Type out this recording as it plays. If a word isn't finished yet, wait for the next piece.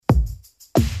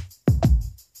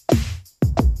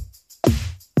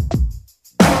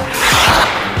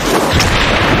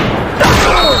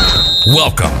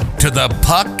Welcome to the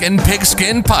Puck and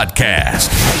Pigskin Podcast,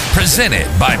 presented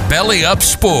by Belly Up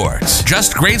Sports.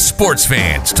 Just great sports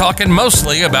fans talking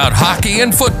mostly about hockey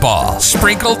and football,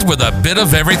 sprinkled with a bit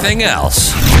of everything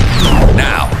else.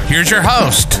 Now, here's your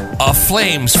host, a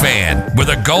Flames fan with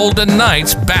a Golden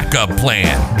Knights backup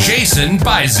plan, Jason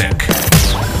Bizik.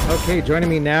 Okay, joining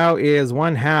me now is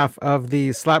one half of the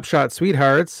Slapshot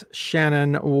Sweethearts,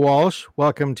 Shannon Walsh.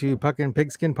 Welcome to Puck and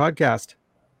Pigskin Podcast.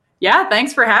 Yeah,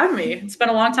 thanks for having me. It's been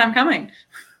a long time coming.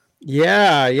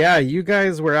 Yeah. You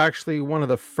guys were actually one of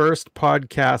the first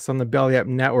podcasts on the Belly Up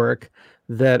Network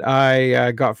that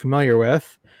I got familiar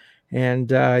with.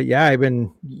 And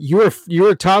you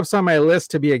were tops on my list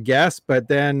to be a guest, but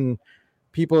then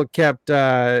people kept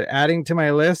adding to my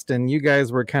list, and you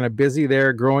guys were kind of busy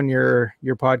there growing your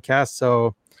podcast.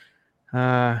 So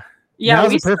now's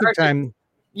the perfect time.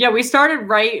 Yeah, we started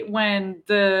right when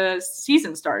the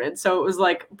season started. So it was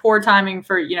like poor timing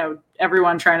for,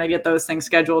 everyone trying to get those things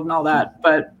scheduled and all that,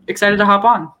 but excited to hop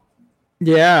on.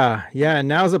 Yeah. And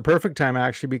now's the perfect time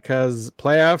actually, because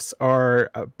playoffs are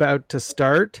about to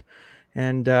start.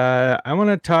 And I want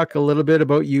to talk a little bit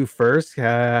about you first,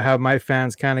 have my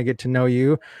fans kind of get to know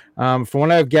you. From what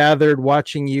I've gathered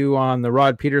watching you on the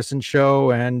Rod Peterson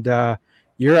show and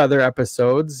your other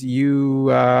episodes,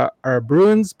 you are a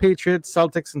Bruins, Patriots,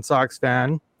 Celtics, and Sox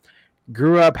fan.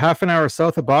 Grew up half an hour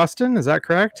south of Boston. Is that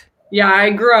correct? Yeah, I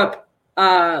grew up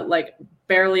like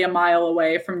barely a mile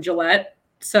away from Gillette.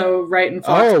 So right in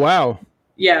Foxborough. Oh, wow.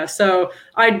 Yeah, so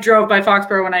I drove by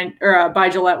Foxborough by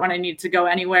Gillette when I needed to go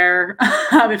anywhere.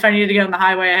 If I needed to get on the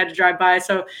highway, I had to drive by.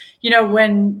 So,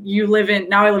 when you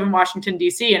now I live in Washington,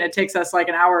 D.C., and it takes us like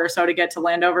an hour or so to get to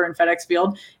Landover and FedEx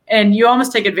Field. And you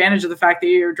almost take advantage of the fact that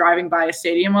you're driving by a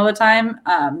stadium all the time.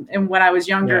 And when I was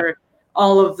younger,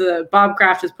 all of Bob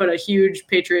Kraft has put a huge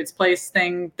Patriots Place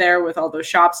thing there with all those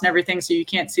shops and everything. So you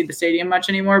can't see the stadium much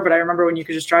anymore. But I remember when you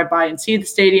could just drive by and see the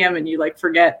stadium and you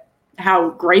forget how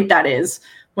great that is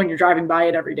when you're driving by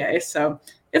it every day. So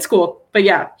it's cool. But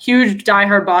yeah, huge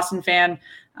diehard Boston fan.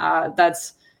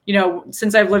 That's,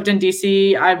 since I've lived in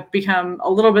DC, I've become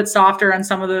a little bit softer on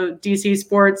some of the DC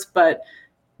sports, but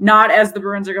not as the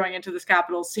Bruins are going into this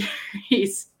Capital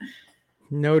series.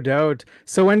 No doubt.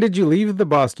 So when did you leave the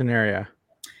Boston area?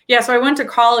 Yeah, so I went to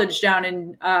college down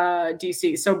in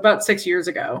DC, so about 6 years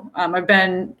ago.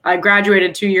 I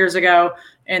graduated 2 years ago,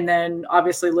 and then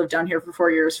obviously lived down here for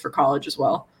 4 years for college as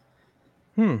well.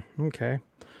 Okay.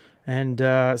 And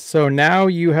so now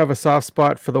you have a soft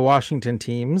spot for the Washington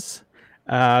teams.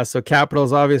 So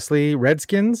Capitals, obviously,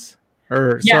 Redskins.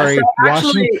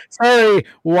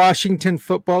 Washington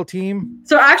football team.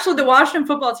 So actually, the Washington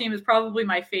football team is probably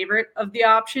my favorite of the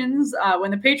options. When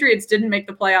the Patriots didn't make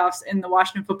the playoffs and the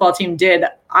Washington football team did,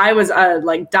 I was a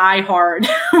diehard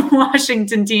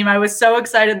Washington team. I was so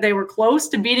excited. They were close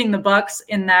to beating the Bucks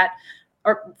in that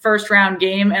first round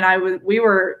game, and we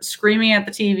were screaming at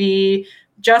the TV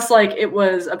just like it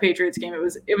was a Patriots game.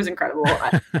 It was incredible.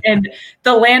 And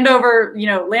the Landover's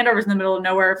in the middle of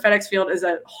nowhere. FedEx Field is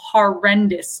a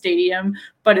horrendous stadium,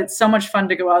 but it's so much fun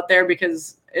to go out there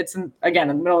because it's in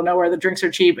the middle of nowhere. The drinks are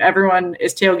cheap. Everyone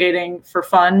is tailgating for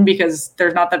fun because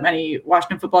there's not that many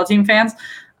Washington football team fans.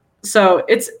 So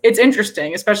it's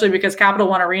interesting, especially because Capital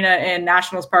One Arena and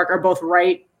Nationals Park are both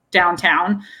right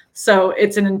downtown. So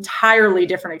it's an entirely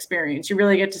different experience. You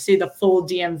really get to see the full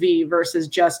DMV versus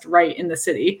just right in the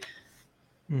city.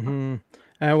 Mm-hmm.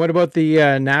 What about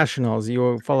the Nationals?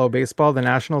 You follow baseball, the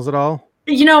Nationals at all?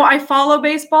 I follow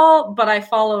baseball, but I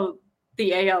follow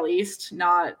the AL East,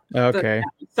 not okay.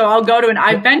 So I've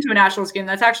been to a Nationals game.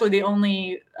 That's actually the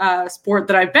only sport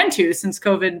that I've been to since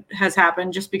COVID has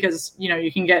happened, just because,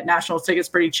 you can get Nationals tickets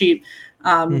pretty cheap.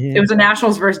 It was a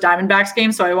Nationals versus Diamondbacks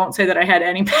game, so I won't say that I had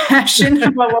any passion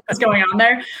about what was going on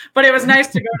there, but it was nice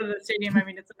to go to the stadium. I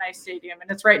mean, it's a nice stadium,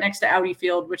 and it's right next to Audi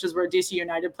Field, which is where DC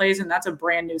United plays, and that's a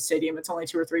brand new stadium. It's only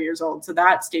 2 or 3 years old, so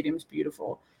that stadium's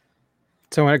beautiful.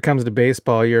 So when it comes to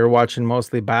baseball, you're watching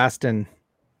mostly Boston.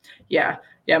 Yeah,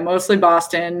 mostly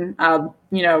Boston.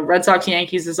 Red Sox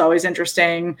Yankees is always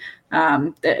interesting.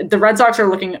 The Red Sox are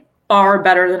looking far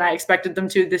better than I expected them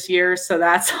to this year, so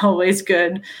that's always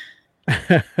good.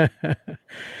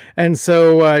 And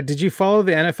so did you follow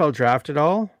the NFL draft at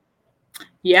all?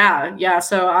 Yeah.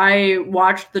 So I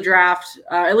watched the draft,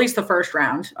 at least the first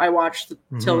round. I watched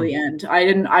till the end.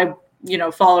 I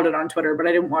followed it on Twitter, but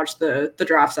I didn't watch the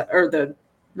drafts or the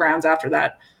rounds after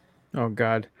that. Oh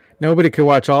God. Nobody could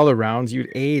watch all the rounds.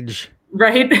 You'd age.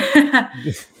 Right.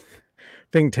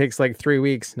 Thing takes like 3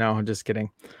 weeks. No, I'm just kidding.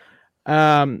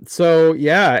 So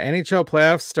yeah, NHL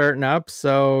playoffs starting up.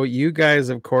 So you guys,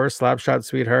 of course, Slapshot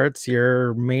Sweethearts,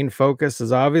 your main focus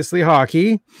is obviously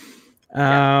hockey.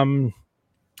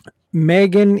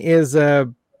 Megan is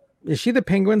she the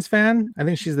Penguins fan? I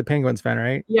think she's the Penguins fan,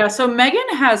 right? Yeah. So Megan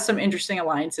has some interesting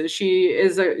alliances.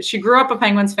 She grew up a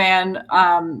Penguins fan,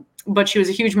 but she was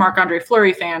a huge Marc-Andre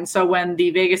Fleury fan. So when the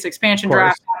Vegas expansion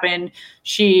draft happened,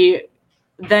 she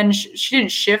didn't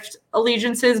shift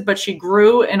allegiances, but she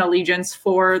grew an allegiance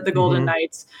for the Golden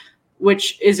Knights,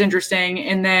 which is interesting.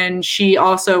 And then she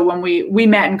also, when we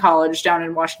met in college down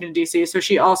in Washington, D.C., so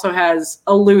she also has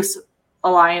a loose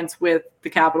alliance with the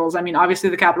Capitals. I mean, obviously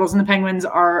the Capitals and the Penguins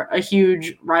are a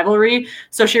huge rivalry.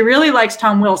 So she really likes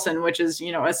Tom Wilson, which is,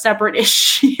 a separate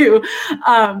issue.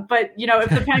 But if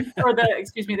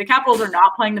the Capitals are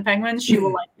not playing the Penguins,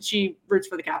 she roots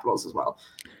for the Capitals as well.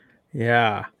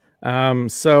 Yeah.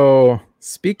 So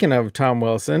speaking of Tom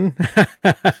Wilson,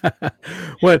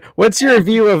 what's your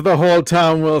view of the whole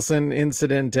Tom Wilson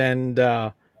incident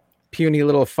and puny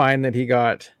little fine that he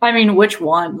got? I mean, which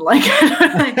one?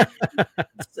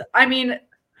 I mean,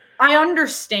 I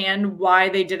understand why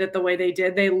they did it the way they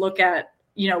did. They look at,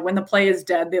 when the play is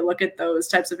dead, they look at those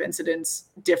types of incidents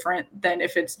different than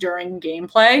if it's during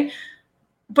gameplay.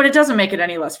 But it doesn't make it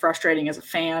any less frustrating as a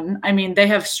fan. I mean, they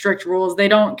have strict rules. They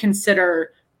don't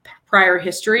consider prior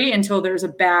history until there's a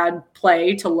bad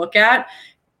play to look at.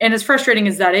 And as frustrating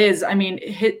as that is, I mean,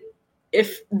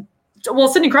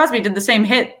 Sidney Crosby did the same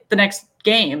hit the next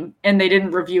game and they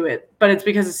didn't review it, but it's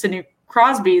because of Sidney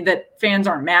Crosby that fans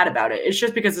aren't mad about it. It's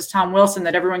just because it's Tom Wilson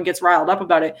that everyone gets riled up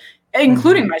about it,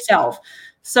 including myself.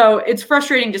 So it's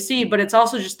frustrating to see, but it's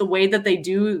also just the way that they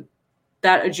do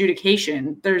that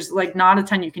adjudication. There's not a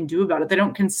ton you can do about it. They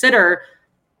don't consider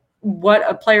what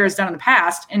a player has done in the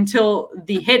past until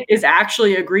the hit is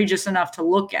actually egregious enough to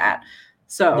look at.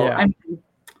 So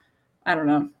I don't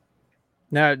know.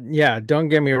 Now, don't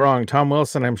get me wrong. Tom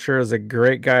Wilson, I'm sure, is a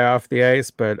great guy off the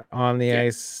ice, but on the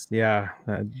ice, a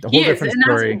whole different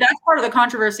story. That's part of the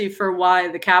controversy for why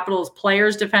the Capitals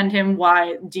players defend him,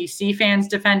 why DC fans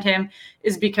defend him,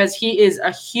 is because he is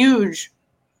a huge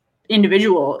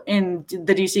individual in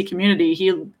the DC community.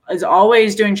 He is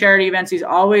always doing charity events. He's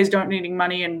always donating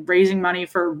money and raising money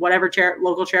for whatever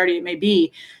local charity it may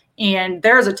be. And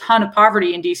there is a ton of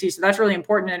poverty in DC. So that's really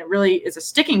important. And it really is a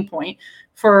sticking point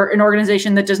for an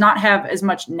organization that does not have as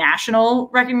much national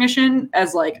recognition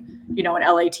as an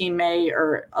LA team may,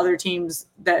 or other teams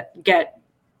that get,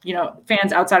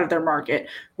 fans outside of their market,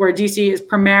 where DC is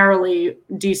primarily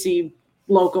DC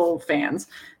local fans.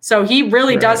 So he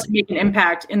really does make an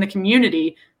impact in the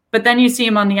community, but then you see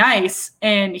him on the ice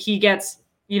and he gets,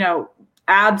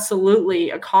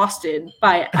 absolutely accosted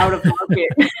by out of market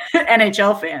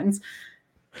NHL fans.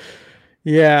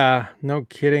 Yeah, no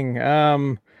kidding.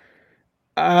 I'm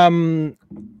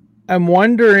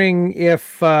wondering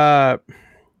if the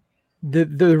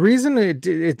reason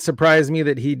it surprised me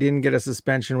that he didn't get a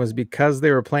suspension was because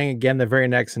they were playing again the very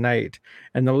next night,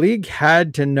 and the league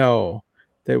had to know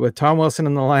that with Tom Wilson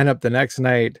in the lineup the next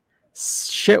night,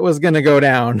 shit was going to go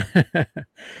down.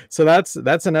 So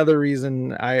that's another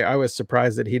reason I was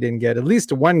surprised that he didn't get at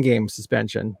least a 1-game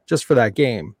suspension just for that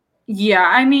game. Yeah,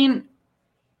 I mean,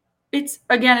 it's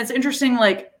interesting.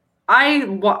 I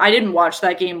didn't watch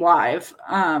that game live.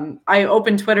 I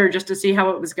opened Twitter just to see how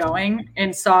it was going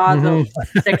and saw the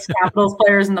 6 Capitals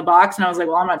players in the box, and I was like,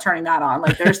 well, I'm not turning that on.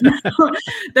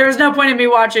 There's no point in me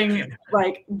watching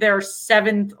their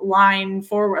 7th line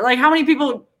forward. How many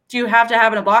people do you have to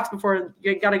have in a box before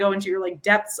you got to go into your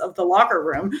depths of the locker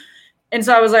room? And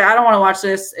so I was like, I don't want to watch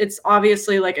this. It's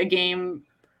obviously a game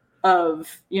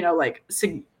of,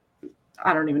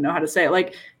 I don't even know how to say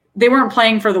it. They weren't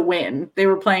playing for the win. They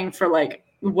were playing for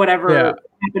whatever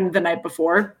happened the night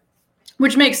before,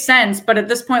 which makes sense. But at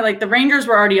this point, the Rangers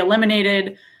were already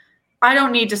eliminated. I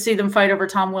don't need to see them fight over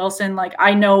Tom Wilson.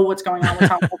 I know what's going on with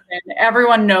Tom Wilson.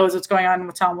 Everyone knows what's going on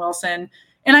with Tom Wilson.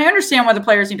 And I understand why the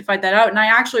players need to fight that out. And I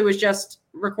actually was just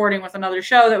recording with another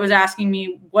show that was asking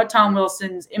me what Tom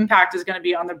Wilson's impact is going to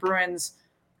be on the Bruins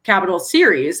Capitals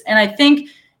series. And I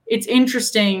think it's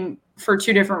interesting for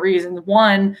 2 different reasons.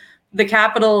 One, the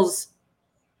Capitals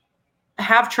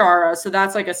have Chara, so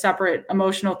that's a separate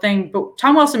emotional thing. But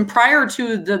Tom Wilson, prior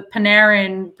to the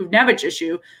Panarin-Buchnevich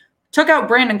issue, took out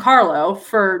Brandon Carlo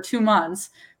for 2 months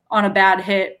on a bad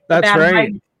hit. That's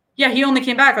right. Yeah, he only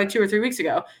came back 2 or 3 weeks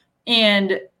ago.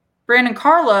 And Brandon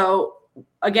Carlo,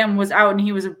 again, was out, and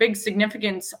he was a big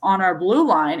significance on our blue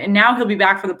line. And now he'll be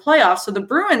back for the playoffs. So the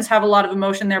Bruins have a lot of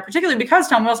emotion there, particularly because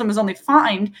Tom Wilson was only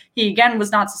fined. He, again,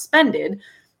 was not suspended.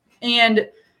 And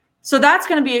so that's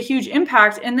going to be a huge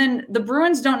impact. And then the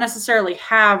Bruins don't necessarily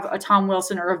have a Tom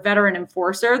Wilson or a veteran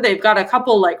enforcer. They've got a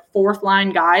couple 4th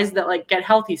line guys that get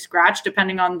healthy scratch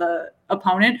depending on the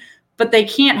opponent. but they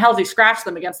can't healthy scratch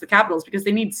them against the Capitals because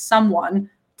they need someone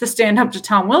to stand up to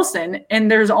Tom Wilson. And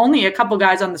there's only a couple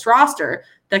guys on this roster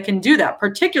that can do that,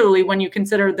 particularly when you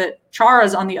consider that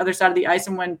Chara's on the other side of the ice.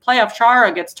 And when playoff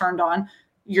Chara gets turned on,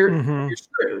 you're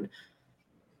screwed.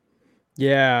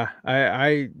 Yeah,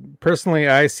 I personally,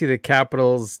 I see the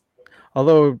Capitals,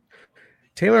 although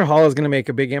Taylor Hall is going to make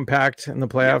a big impact in the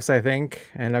playoffs, I think.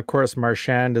 And of course,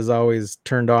 Marchand is always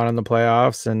turned on in the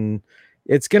playoffs, and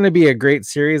it's going to be a great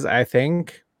series, I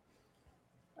think.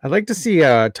 I'd like to see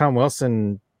Tom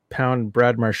Wilson pound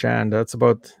Brad Marchand. That's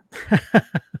about.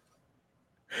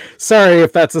 Sorry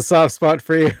if that's a soft spot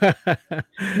for you.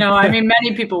 No, I mean,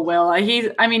 many people will.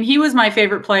 He was my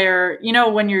favorite player. You know,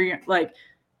 when you're like,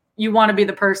 you want to be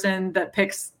the person that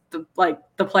picks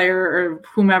the player or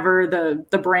whomever,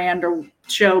 the brand or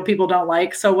show people don't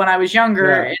like. So when I was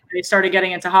younger and I started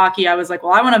getting into hockey, I was like,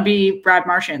 well, I want to be Brad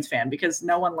Marchand's fan because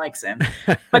no one likes him.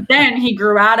 But then he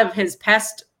grew out of his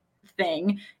pest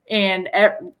thing, and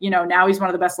now he's one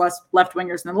of the best left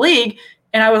wingers in the league.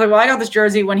 And I was like, well, I got this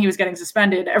jersey when he was getting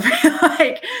suspended every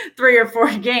 3 or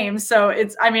 4 games. So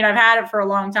I've had it for a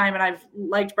long time, and I've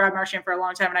liked Brad Marchand for a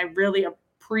long time, and I really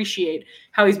appreciate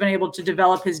how he's been able to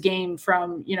develop his game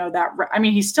from,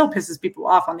 he still pisses people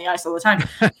off on the ice all the time,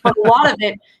 but a lot of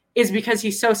it is because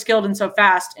he's so skilled and so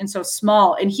fast and so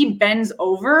small, and he bends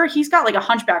over. He's got like a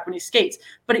hunchback when he skates,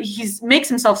 but he makes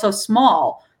himself so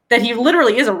small that he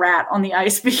literally is a rat on the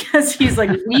ice because he's like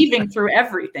weaving through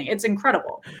everything. It's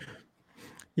incredible.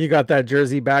 You got that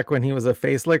jersey back when he was a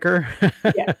face licker?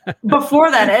 Yeah.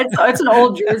 Before that, it's an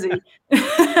old jersey.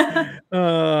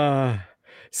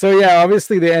 So yeah,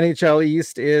 obviously the NHL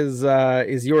East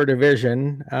is your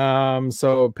division.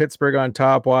 So Pittsburgh on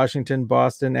top, Washington,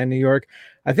 Boston, and New York.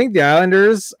 I think the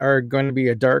Islanders are going to be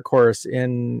a dark horse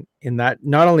in that,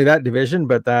 not only that division,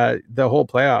 but the whole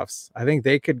playoffs. I think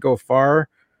they could go far.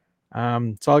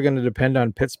 It's all going to depend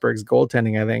on Pittsburgh's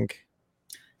goaltending, I think.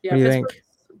 Yeah, what do you think?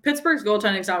 Pittsburgh's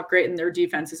goaltending is not great and their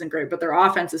defense isn't great, but their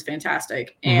offense is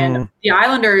fantastic. And the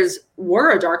Islanders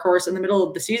were a dark horse in the middle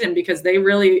of the season because they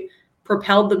really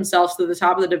propelled themselves to the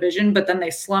top of the division, but then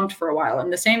they slumped for a while.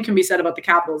 And the same can be said about the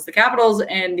Capitals. The Capitals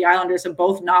and the Islanders have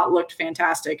both not looked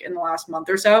fantastic in the last month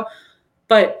or so,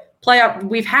 but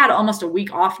we've had almost a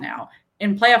week off now,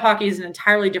 and playoff hockey is an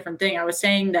entirely different thing. I was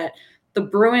saying that the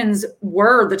Bruins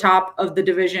were the top of the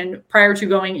division prior to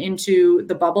going into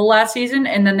the bubble last season,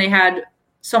 and then they had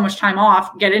so much time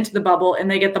off, get into the bubble, and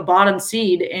they get the bottom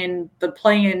seed in the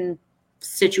play-in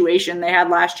situation they had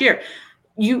last year.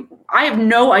 I have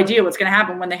no idea what's going to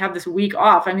happen when they have this week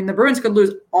off. I mean, the Bruins could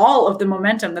lose all of the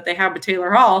momentum that they have with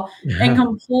Taylor Hall and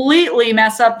completely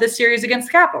mess up this series against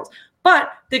the Capitals.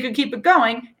 But they could keep it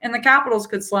going, and the Capitals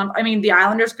could slump. I mean, the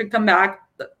Islanders could come back.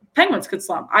 The Penguins could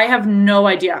slump. I have no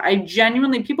idea.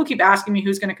 People keep asking me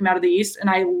who's going to come out of the East,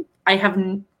 and I have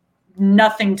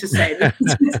nothing to say.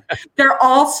 They're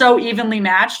all so evenly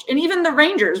matched, and even the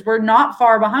Rangers were not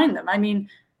far behind them. I mean,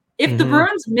 if the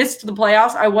Bruins missed the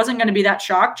playoffs, I wasn't going to be that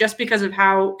shocked just because of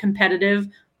how competitive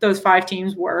those 5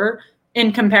 teams were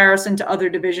in comparison to other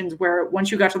divisions where once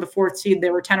you got to the 4th seed,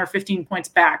 they were 10 or 15 points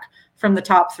back from the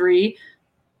top 3.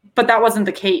 But that wasn't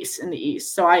the case in the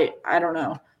East. So I don't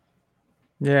know.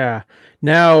 Yeah.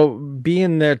 Now,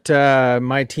 being that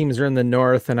my teams are in the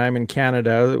North and I'm in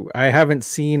Canada, I haven't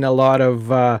seen a lot of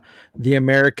the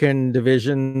American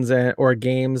divisions or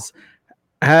games.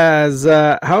 How has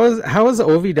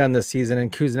Ovi done this season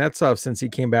and Kuznetsov since he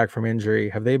came back from injury?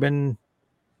 Have they been?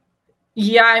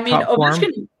 Yeah, I mean,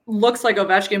 Ovechkin looks like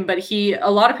Ovechkin, but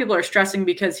a lot of people are stressing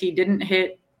because he didn't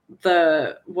hit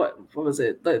the what was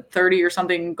it, the 30 or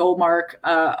something goal mark.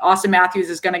 Austin Matthews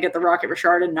is going to get the Rocket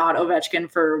Richard and not Ovechkin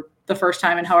for the first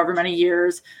time in however many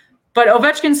years. But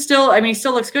Ovechkin he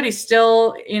still looks good. He's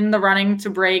still in the running to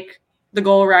break the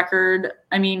goal record.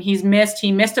 I mean, he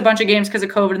missed a bunch of games because of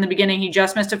COVID in the beginning. He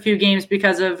just missed a few games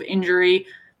because of injury.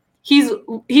 He's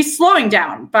slowing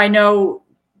down by no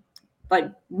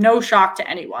shock to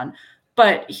anyone,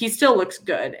 but he still looks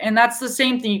good. And that's the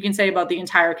same thing you can say about the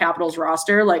entire Capitals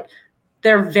roster. Like,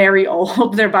 they're very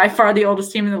old. They're by far the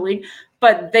oldest team in the league,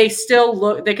 but they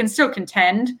can still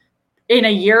contend. In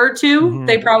a year or two,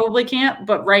 they probably can't,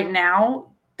 but right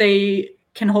now they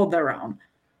can hold their own.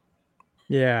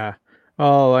 Yeah.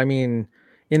 Oh, I mean,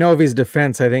 in Ovi's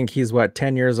defense, I think he's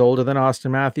 10 years older than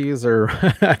Austin Matthews, or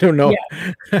I don't know.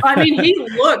 Yeah. I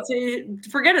mean,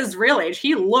 forget his real age.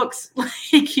 He looks like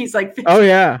he's like 50. Oh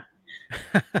yeah.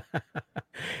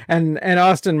 and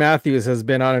Austin Matthews has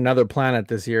been on another planet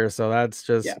this year, so that's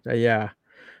just yeah.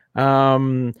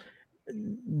 One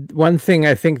thing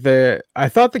I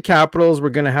thought the Capitals were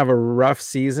going to have a rough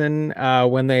season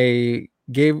when they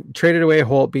traded away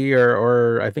Holtby,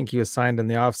 or I think he was signed in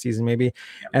the offseason maybe,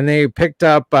 and they picked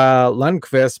up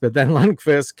Lundqvist, but then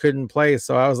Lundqvist couldn't play.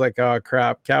 So I was like, oh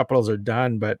crap, Capitals are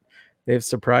done. But they've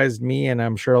surprised me, and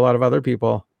I'm sure a lot of other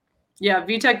people. Yeah,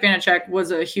 Vitek Vanacek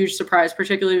was a huge surprise,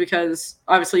 particularly because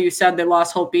obviously you said they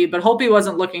lost Holtby, but Holtby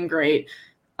wasn't looking great.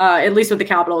 At least with the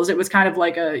Capitals, it was kind of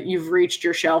like you've reached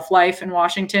your shelf life in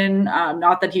Washington.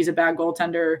 Not that he's a bad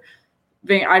goaltender.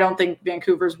 I don't think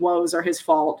Vancouver's woes are his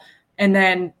fault. And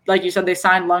then, like you said, they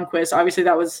signed Lundqvist. Obviously,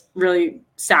 that was really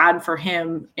sad for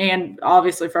him and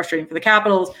obviously frustrating for the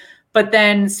Capitals. But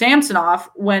then Samsonov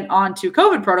went on to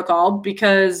COVID protocol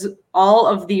because all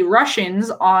of the Russians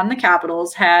on the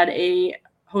Capitals had a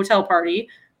hotel party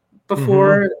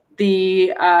before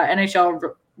the NHL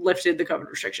lifted the COVID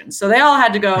restrictions. So they all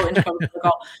had to go into COVID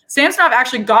protocol. Samsonov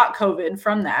actually got COVID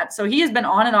from that. So he has been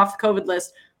on and off the COVID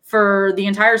list for the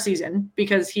entire season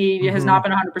because he has not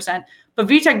been 100%. But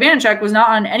Vitek Vanacek was not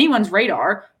on anyone's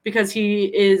radar because he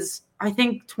is, I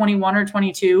think, 21 or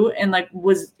 22 and like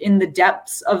was in the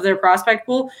depths of their prospect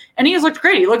pool. And he has looked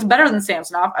great. He looks better than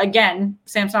Samsonov. Again,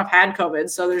 Samsonov had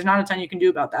COVID, so there's not a ton you can do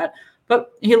about that.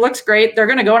 But he looks great. They're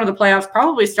going to go into the playoffs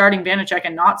probably starting Vanacek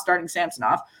and not starting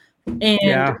Samsonov.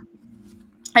 And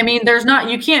I mean,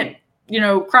 you can't,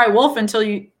 cry wolf until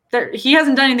he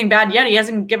hasn't done anything bad yet. He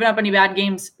hasn't given up any bad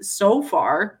games so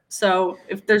far. So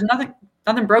if there's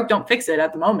nothing broke, don't fix it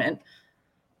at the moment.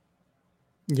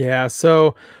 Yeah.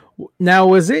 So now,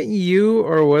 was it you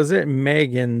or was it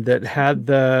Megan that had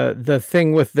the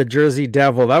thing with the Jersey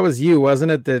Devil? That was you,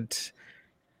 wasn't it?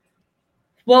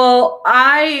 Well,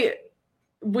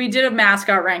 we did a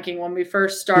mascot ranking when we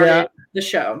first started the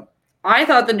show. I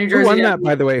thought the New Jersey. Who won that,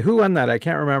 by the way? Who won that? I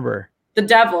can't remember. The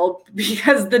Devil,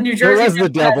 because the New Jersey. It was the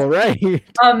Devil, right?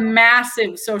 A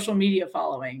massive social media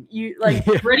following.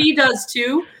 Gritty does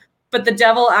too, but the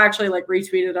Devil actually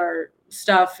retweeted our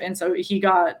stuff, and so he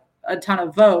got a ton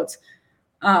of votes.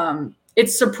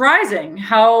 It's surprising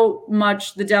how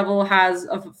much the Devil has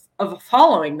of a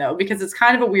following, though, because it's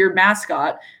kind of a weird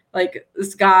mascot. Like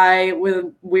this guy with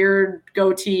a weird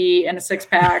goatee and a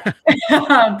six-pack. So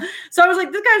I was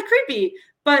like, this guy's creepy.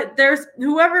 But there's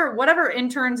whatever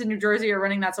interns in New Jersey are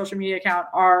running that social media account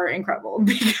are incredible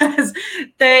because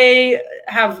they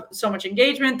have so much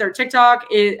engagement. Their TikTok,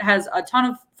 it has a ton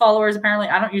of followers. Apparently,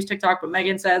 I don't use TikTok, but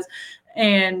Megan says,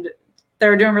 and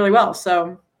they're doing really well.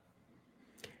 So.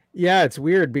 Yeah, it's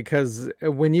weird because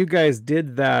when you guys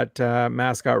did that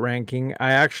mascot ranking,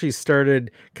 I actually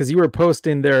started because you were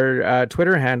posting their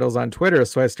Twitter handles on Twitter.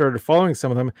 So I started following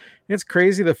some of them. It's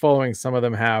crazy the following some of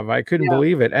them have. I couldn't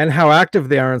believe it. And how active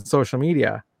they are on social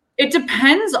media. It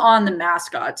depends on the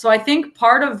mascot. So I think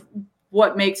part of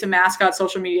what makes a mascot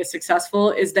social media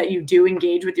successful is that you do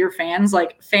engage with your fans.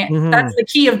 That's the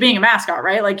key of being a mascot,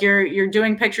 right? Like you're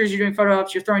doing pictures, you're doing photo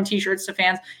ops, you're throwing t-shirts to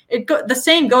fans. The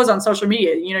same goes on social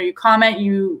media. You comment,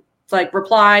 you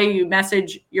reply, you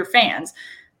message your fans.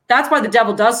 That's why the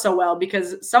Devil does so well,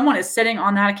 because someone is sitting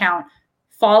on that account,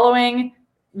 following,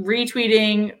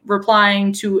 retweeting,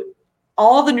 replying to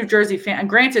all the New Jersey fans.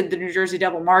 Granted, the New Jersey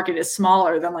Devil market is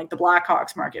smaller than the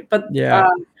Blackhawks market, but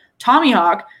Tommy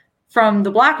Hawk from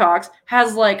the Blackhawks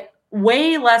has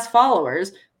way less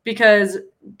followers because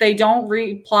they don't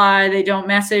reply, they don't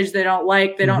message, they don't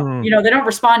they don't, they don't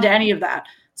respond to any of that.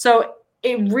 So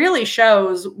it really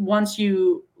shows once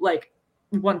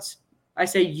I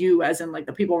say you, as in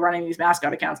the people running these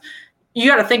mascot accounts, you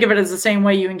got to think of it as the same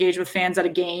way you engage with fans at a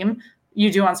game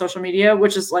you do on social media,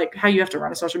 which is how you have to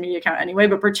run a social media account anyway,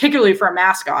 but particularly for a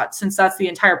mascot, since that's the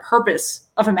entire purpose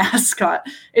of a mascot.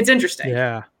 It's interesting.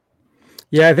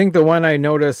 Yeah, I think the one I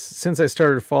noticed since I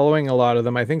started following a lot of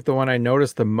them, I think the one I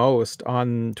noticed the most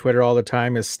on Twitter all the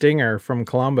time is Stinger from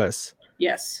Columbus.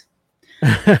 Yes.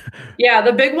 Yeah,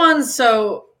 the big ones.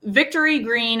 So Victory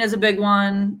Green is a big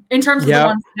one in terms of the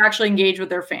ones that actually engage with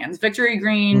their fans. Victory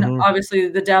Green, obviously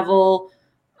the Devil,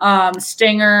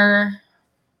 Stinger,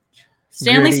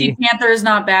 Stanley Sea Panther is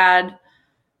not bad.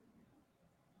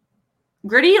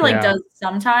 Gritty does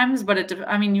sometimes, but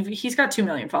he's got 2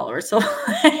 million followers, so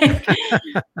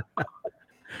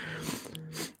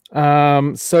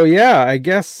so yeah, I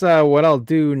guess what I'll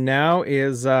do now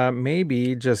is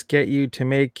maybe just get you to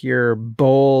make your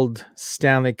bold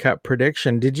Stanley Cup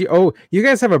prediction. You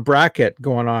guys have a bracket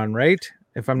going on, right?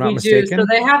 If I'm not mistaken. So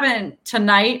they haven't.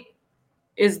 Tonight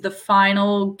is the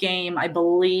final game, I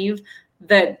believe,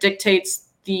 that dictates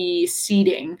the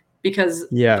seeding, because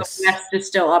the West is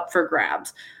still up for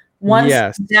grabs. Once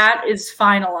that is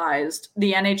finalized,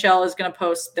 the NHL is going to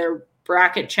post their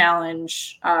bracket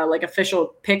challenge,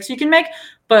 official picks you can make.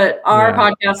 But our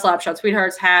podcast, Slapshot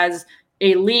Sweethearts, has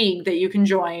a league that you can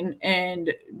join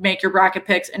and make your bracket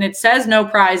picks. And it says no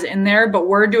prize in there, but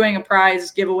we're doing a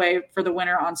prize giveaway for the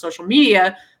winner on social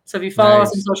media. So if you follow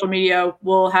us on social media,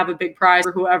 we'll have a big prize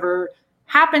for whoever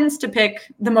happens to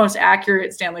pick the most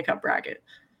accurate Stanley Cup bracket.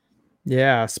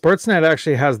 Yeah, Sportsnet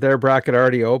actually has their bracket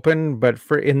already open, but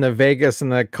for in the Vegas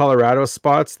and the Colorado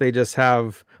spots, they just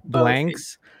have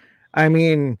blanks. I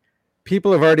mean,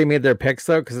 people have already made their picks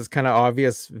though, because it's kind of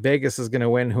obvious Vegas is going to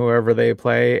win whoever they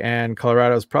play, and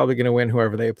Colorado is probably going to win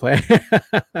whoever they play.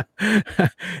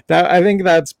 I think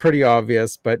that's pretty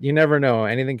obvious, but you never know.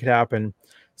 Anything could happen.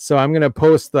 So I'm going to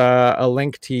post a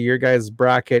link to your guys'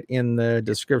 bracket in the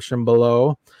description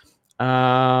below.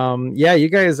 Yeah, you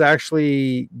guys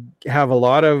actually have a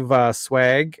lot of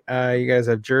swag. You guys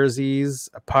have jerseys,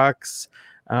 pucks.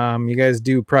 You guys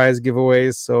do prize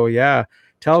giveaways. So yeah,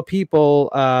 tell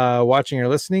people watching or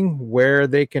listening where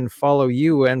they can follow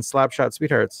you and Slapshot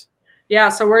Sweethearts. Yeah,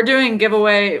 so we're doing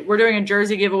a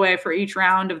jersey giveaway for each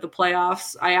round of the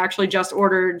playoffs. I actually just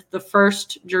ordered the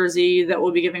first jersey that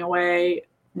we'll be giving away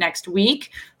next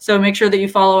week. So make sure that you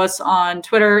follow us on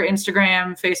Twitter,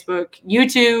 Instagram, Facebook,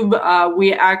 YouTube.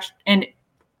 And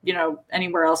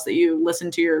anywhere else that you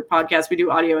listen to your podcast, we do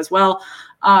audio as well.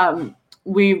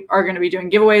 We are going to be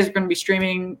doing giveaways. We're going to be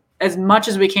streaming as much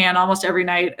as we can, almost every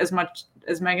night, as much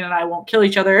as Megan and I won't kill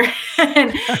each other.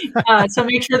 And, so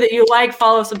make sure that you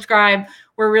follow, subscribe.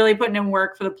 We're really putting in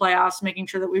work for the playoffs, making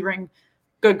sure that we bring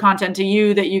good content to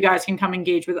you, that you guys can come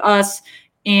engage with us.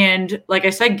 And like I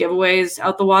said, giveaways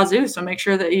out the wazoo. So make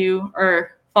sure that you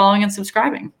are following and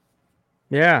subscribing.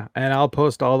 Yeah, and I'll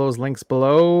post all those links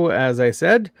below, as I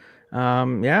said.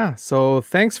 Yeah, so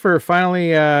thanks for finally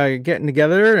getting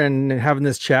together and having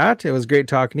this chat. It was great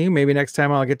talking to you. Maybe next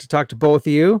time I'll get to talk to both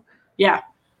of you. Yeah,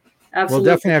 absolutely.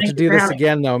 We'll definitely have to do this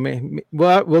again, though.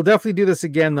 We'll definitely do this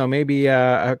again, though. Maybe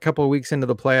a couple of weeks into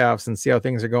the playoffs and see how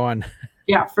things are going.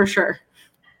 Yeah, for sure.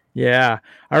 Yeah.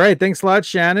 All right. Thanks a lot,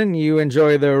 Shannon. You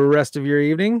enjoy the rest of your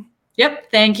evening. Yep.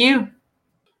 Thank you.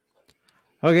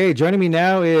 Okay. Joining me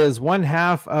now is one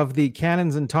half of the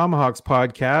Cannons and Tomahawks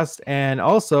podcast and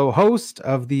also host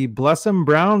of the Blessum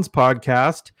Browns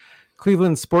podcast,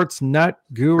 Cleveland sports nut,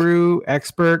 guru,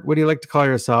 expert. What do you like to call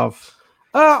yourself?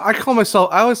 I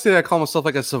always say I call myself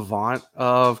like a savant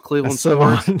of Cleveland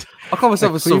sports. I'll call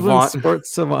myself a savant.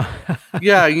 Sports savant.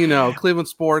 Yeah, Cleveland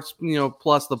sports,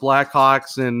 plus the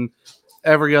Blackhawks and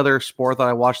every other sport that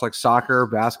I watch, like soccer,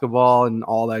 basketball, and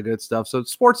all that good stuff. So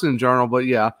sports in general, but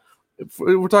yeah, if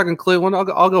we're talking Cleveland,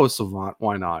 I'll go with savant.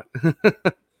 Why not?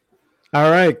 All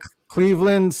right.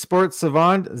 Cleveland sports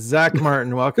savant, Zach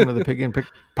Martin. Welcome to the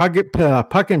Puck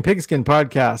and Pigskin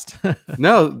podcast.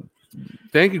 No,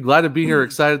 thank you. Glad to be here.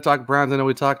 Excited to talk Browns. I know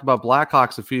we talked about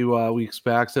Blackhawks a few weeks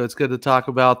back, so it's good to talk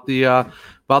about the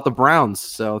Browns.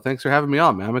 So thanks for having me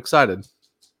on, man. I'm excited.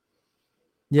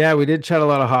 Yeah, we did chat a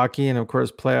lot of hockey, and of course,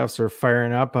 playoffs are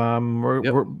firing up.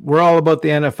 We're all about the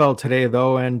NFL today,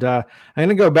 though, and I'm going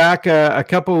to go back a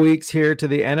couple weeks here to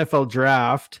the NFL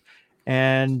draft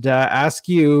and ask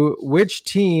you, which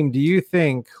team do you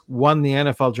think won the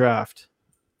NFL draft?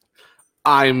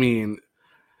 I mean,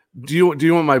 do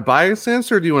you want my biased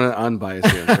answer, or do you want an unbiased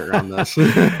answer on this?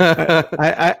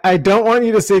 I don't want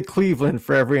you to say Cleveland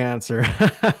for every answer.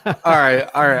 All right.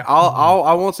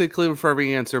 I won't say Cleveland for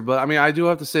every answer, but I mean, I do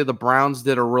have to say the Browns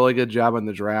did a really good job in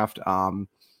the draft.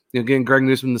 Getting Greg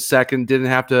Newsome II, didn't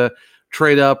have to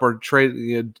trade up or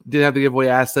didn't have to give away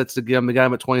assets to get him. They got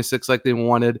him at 26 like they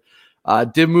wanted.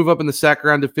 Did move up in the second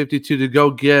round to 52 to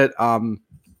go get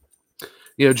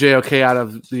JOK out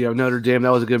of Notre Dame.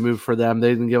 That was a good move for them. They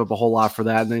didn't give up a whole lot for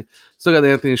that, and they still got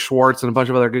Anthony Schwartz and a bunch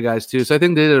of other good guys too. So I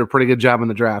think they did a pretty good job in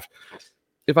the draft.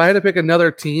 If I had to pick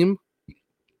another team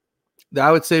that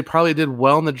I would say probably did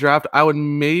well in the draft, I would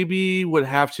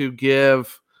have to give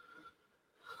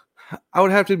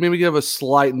a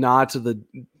slight nod to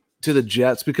the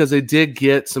Jets, because they did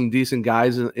get some decent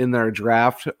guys in their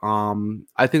draft.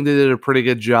 I think they did a pretty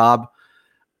good job.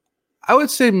 I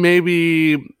would say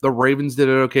maybe the Ravens did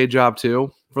an okay job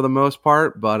too, for the most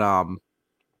part. But I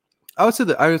would say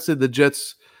the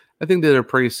Jets, I think, did a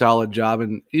pretty solid job,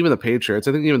 and even the Patriots.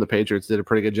 I think even the Patriots did a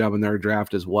pretty good job in their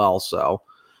draft as well. So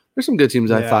there's some good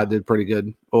teams I thought did pretty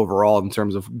good overall in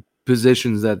terms of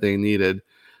positions that they needed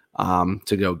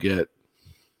to go get.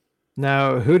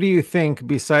 Now, who do you think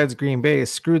besides Green Bay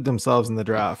screwed themselves in the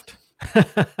draft?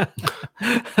 The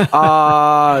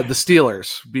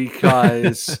Steelers,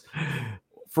 because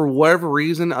for whatever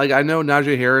reason, like, I know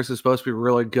Najee Harris is supposed to be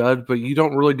really good, but you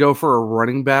don't really go for a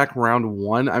running back round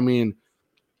one. I mean,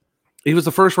 he was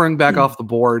the first running back off the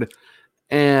board,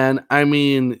 And I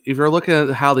mean, if you're looking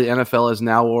at how the NFL is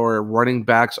now, where running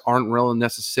backs aren't really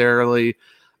necessarily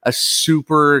a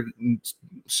super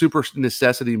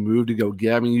necessity move to go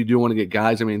get. I mean, you do want to get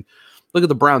guys. I mean, look at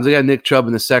the Browns. They got Nick Chubb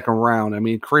in the second round. I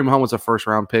mean, Kareem Hunt was a first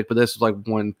round pick, but this is like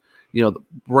when, the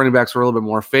running backs are a little bit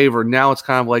more favored. Now it's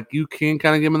kind of like you can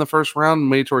kind of give him in the first round,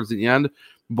 maybe towards the end,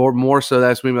 but more so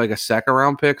that's maybe like a second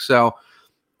round pick. So,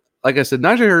 like I said,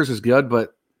 Najee Harris is good,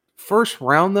 but first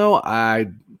round though, I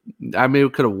maybe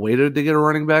could have waited to get a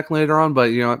running back later on, but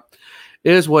it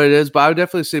is what it is. But I would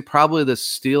definitely say probably the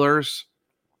Steelers.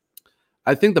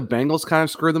 I think the Bengals kind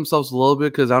of screwed themselves a little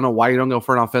bit because I don't know why you don't go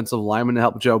for an offensive lineman to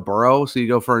help Joe Burrow, so you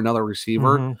go for another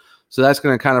receiver. Mm-hmm. So that's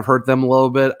going to kind of hurt them a little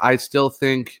bit. I still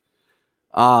think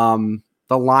the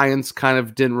Lions kind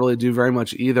of didn't really do very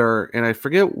much either, and I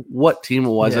forget what team it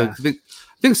was. Yeah. I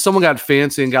think someone got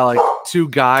fancy and got like two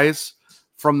guys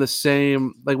from the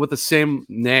same, like with the same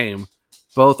name.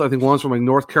 Both, I think one's from like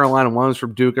North Carolina, one's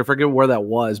from Duke. I forget where that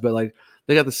was, but like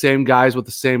they got the same guys with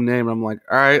the same name. And I'm like,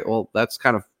 all right, well, that's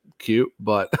kind of cute,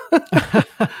 but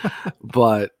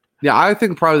but yeah, I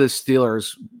think probably the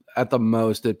Steelers at the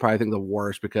most did probably think the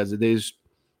worst because I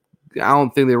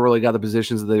don't think they really got the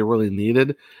positions that they really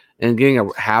needed. And getting a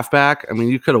halfback, I mean,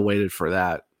 you could have waited for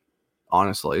that,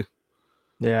 honestly.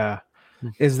 Yeah.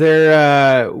 Is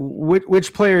there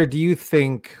which player do you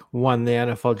think won the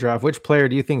NFL draft? Which player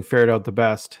do you think fared out the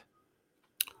best?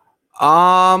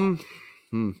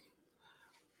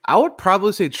 I would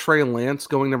probably say Trey Lance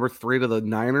going number 3 to the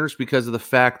Niners because of the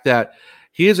fact that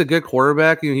he is a good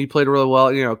quarterback. He played really well.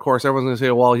 Of course, everyone's going to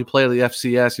say, well, he played at the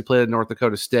FCS. He played at North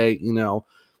Dakota State.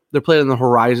 They're playing in the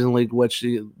Horizon League, which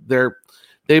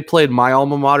they played my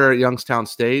alma mater at Youngstown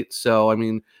State. So, I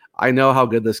mean, I know how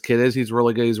good this kid is. He's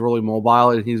really good. He's really mobile,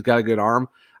 and he's got a good arm.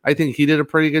 I think he did a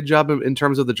pretty good job in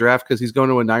terms of the draft because he's going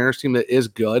to a Niners team that is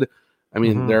good. I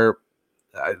mean, they're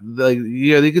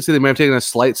you can see they might have taken a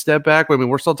slight step back, but I mean,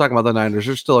 we're still talking about the Niners.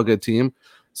 They're still a good team.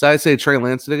 So I'd say Trey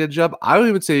Lance did a good job. I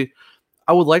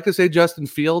would like to say Justin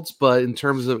Fields, but in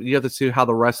terms of you have to see how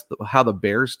the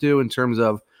Bears do in terms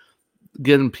of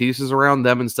getting pieces around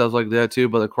them and stuff like that too.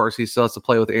 But of course, he still has to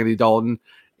play with Andy Dalton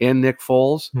and Nick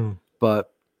Foles.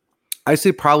 But I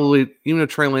say probably even if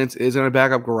Trey Lance is going to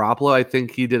back up Garoppolo, I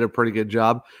think he did a pretty good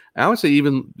job. And I would say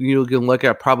even you can look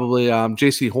at probably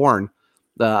J.C. Horn.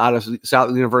 Out of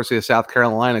University of South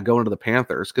Carolina going to the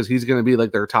Panthers because he's going to be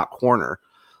like their top corner.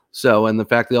 So, and the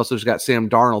fact they also just got Sam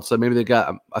Darnold, so maybe they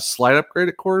got a slight upgrade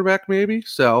at quarterback, maybe.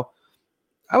 So,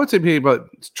 I would say maybe about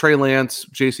Trey Lance,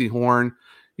 J.C. Horn.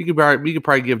 You could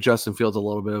probably give Justin Fields a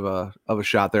little bit of a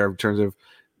shot there in terms of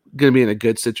going to be in a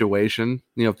good situation.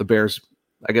 If the Bears,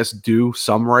 I guess, do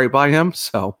some right by him.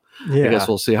 So, I guess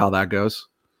we'll see how that goes.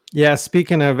 Yeah,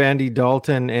 speaking of Andy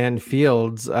Dalton and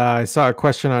Fields, I saw a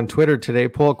question on Twitter today,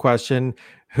 poll question,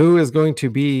 who is going to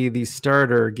be the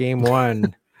starter game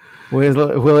 1?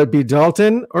 Will it be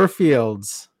Dalton or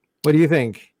Fields? What do you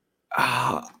think?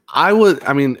 As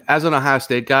an Ohio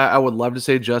State guy, I would love to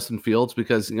say Justin Fields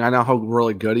because I know how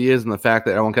really good he is and the fact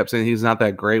that everyone kept saying he's not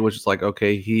that great, which is like,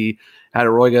 okay, he had a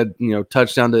really good,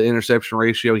 touchdown to interception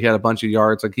ratio. He had a bunch of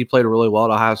yards. Like he played really well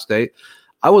at Ohio State.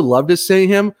 I would love to say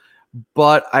him.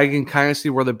 But I can kind of see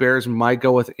where the Bears might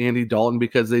go with Andy Dalton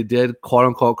because they did, quote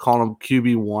unquote, call him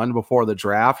QB1 before the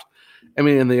draft. I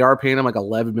mean, and they are paying him like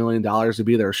 $11 million to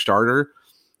be their starter.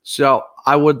 So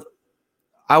I would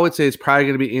say it's probably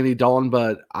going to be Andy Dalton,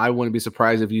 but I wouldn't be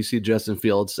surprised if you see Justin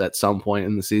Fields at some point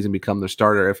in the season become their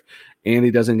starter if Andy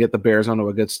doesn't get the Bears onto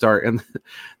a good start. And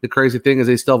the crazy thing is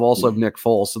they still also have Nick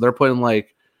Foles. So they're putting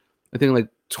like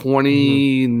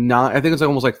 29. I think it's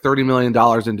almost like $30 million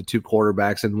into 2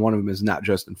 quarterbacks, and one of them is not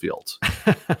Justin Fields.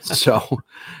 So,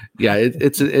 yeah,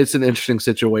 it's an interesting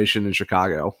situation in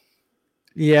Chicago.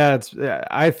 Yeah,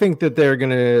 I think that they're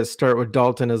going to start with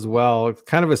Dalton as well. It's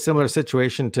kind of a similar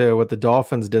situation to what the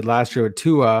Dolphins did last year with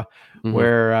Tua,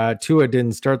 where Tua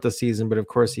didn't start the season, but of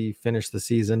course he finished the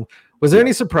season. Was there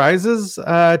any surprises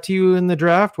to you in the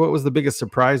draft? What was the biggest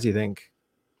surprise you think?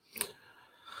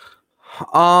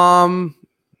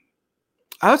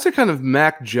 I would say kind of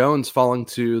Mac Jones falling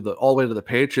all the way to the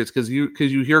Patriots because you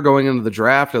hear going into the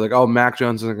draft, they're like, oh, Mac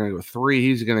Jones isn't going to go 3.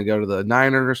 He's going to go to the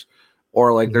Niners.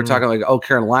 Or like they're talking like, oh,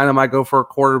 Carolina might go for a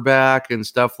quarterback and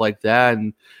stuff like that.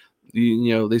 And,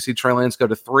 they see Trey Lance go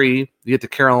to 3. You get to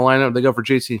Carolina, they go for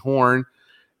J.C. Horn.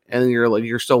 And then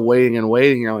you're still waiting and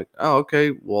waiting. You're like, oh,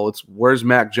 okay, well, where's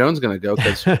Mac Jones going to go?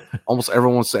 Because almost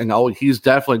everyone's saying, oh, he's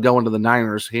definitely going to the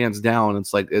Niners, hands down.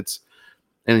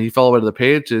 And he fell away to the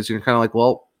Patriots. You're kind of like,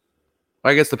 well,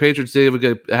 I guess the Patriots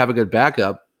did have a good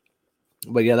backup.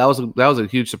 But yeah, that was a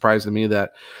huge surprise to me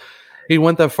that he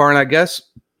went that far. And I guess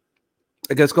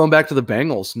I guess going back to the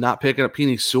Bengals, not picking up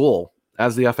Penei Sewell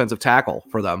as the offensive tackle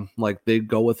for them. Like, they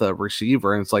go with a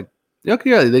receiver, and it's like, okay,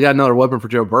 yeah, they got another weapon for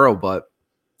Joe Burrow, but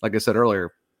like I said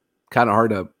earlier, kind of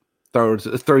hard to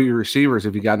throw your receivers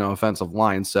if you got no offensive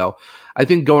line. So I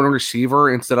think going to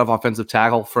receiver instead of offensive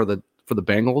tackle for the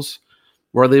Bengals,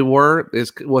 where they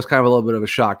was kind of a little bit of a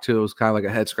shock too. It was kind of like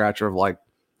a head scratcher of like,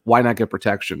 why not get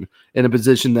protection in a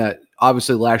position that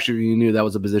obviously last year you knew that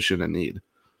was a position in need.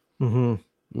 Mm-hmm.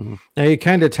 Mm-hmm. Now you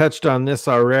kind of touched on this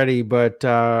already, but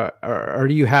are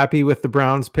you happy with the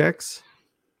Browns picks?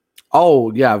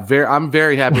 Oh yeah, I'm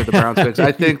very happy with the Browns picks.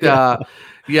 I think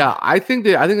I think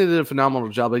they did a phenomenal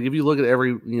job. Like, if you look at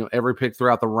every pick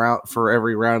throughout the round for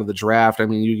every round of the draft, I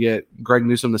mean, you get Greg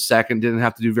Newsome II, didn't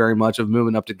have to do very much of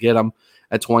moving up to get him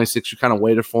at 26. You kind of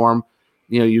waited for him.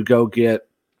 You go get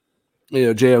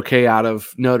JOK out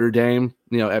of Notre Dame.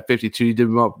 At 52, you did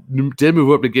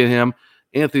move up to get him.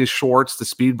 Anthony Schwartz, the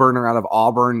speed burner out of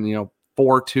Auburn.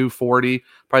 4.2 40,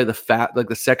 probably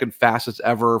the second fastest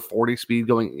ever 40 speed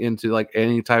going into like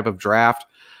any type of draft.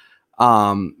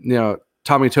 Tommy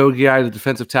Togiai, the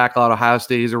defensive tackle out of Ohio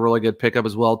State, he's a really good pickup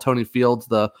as well. Tony Fields,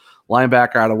 the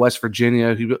linebacker out of West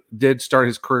Virginia, he did start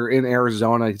his career in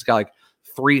Arizona. He's got like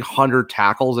 300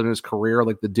 tackles in his career.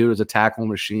 Like, the dude is a tackle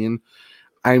machine.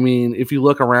 I mean, if you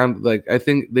look around, like, I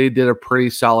think they did a pretty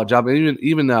solid job. And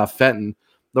even Fenton,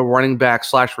 the running back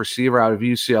 / receiver out of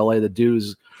UCLA, the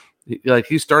dude's like,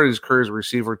 he started his career as a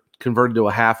receiver, converted to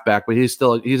a halfback, but he's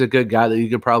a good guy that you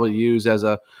could probably use as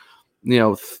a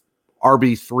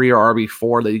RB3 or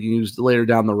RB4 that you can use later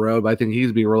down the road. But I think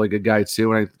he'd be a really good guy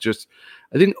too. And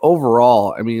I think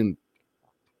overall, I mean,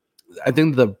 I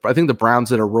think the Browns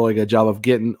did a really good job of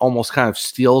getting almost kind of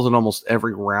steals in almost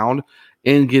every round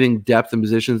and getting depth in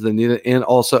positions they needed, and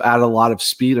also added a lot of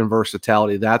speed and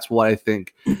versatility. That's what I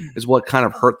think is what kind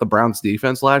of hurt the Browns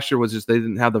defense last year, was just they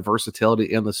didn't have the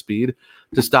versatility and the speed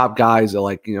to stop guys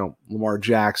like, Lamar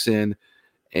Jackson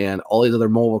and all these other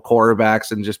mobile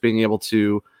quarterbacks, and just being able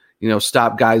to,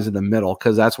 stop guys in the middle,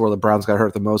 because that's where the Browns got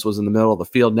hurt the most, was in the middle of the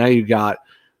field. Now you got,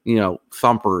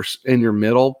 thumpers in your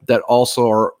middle that also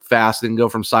are fast and go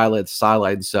from sideline to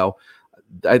sideline. So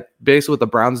basically what the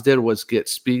Browns did was get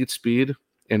speed,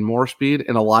 and more speed,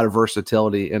 and a lot of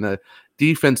versatility in a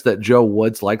defense that Joe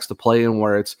Woods likes to play in,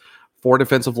 where it's 4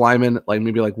 defensive linemen, like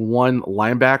maybe like 1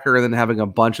 linebacker, and then having a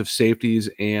bunch of safeties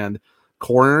and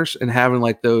corners, and having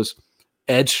like those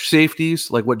edge safeties,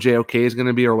 like what JOK is going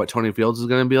to be or what Tony Fields is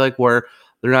going to be like, where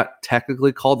they're not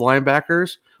technically called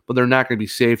linebackers, but they're not going to be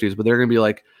safeties, but they're going to be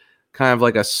like kind of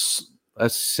like a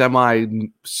semi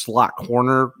slot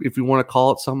corner, if you want to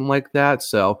call it something like that.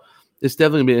 So it's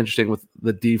definitely going to be interesting with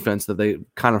the defense that they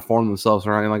kind of formed themselves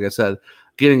around. And like I said,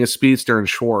 getting a speedster in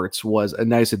Schwartz was a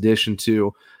nice addition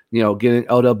to, getting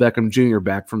Odell Beckham Jr.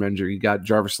 back from injury. You got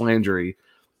Jarvis Landry,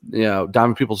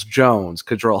 Donovan Peoples-Jones,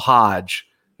 Kadril Hodge,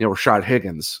 Rashad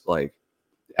Higgins. Like,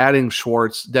 adding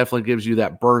Schwartz definitely gives you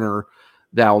that burner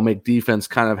that will make defense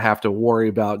kind of have to worry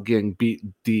about getting beat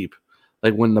deep,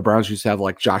 like when the Browns used to have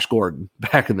like Josh Gordon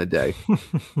back in the day.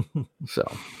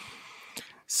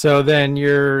 So then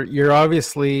you're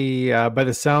obviously, by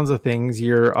the sounds of things,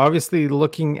 you're obviously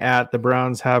looking at the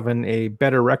Browns having a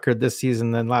better record this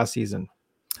season than last season.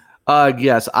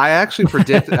 Yes, I actually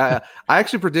predicted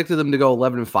them to go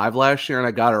 11-5 last year, and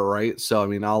I got it right. So I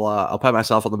mean, I'll pat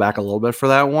myself on the back a little bit for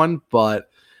that one, but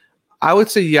I would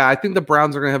say, yeah, I think the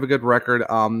Browns are going to have a good record.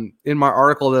 In my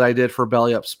article that I did for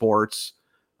Belly Up Sports,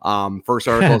 first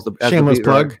article is the shameless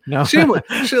plug. No, a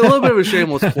little bit of a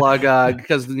shameless plug,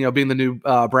 because being the new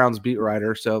Browns beat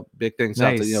writer, so big things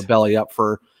out to Belly Up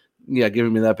for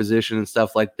giving me that position and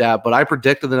stuff like that. But I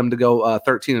predicted them to go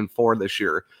 13-4 this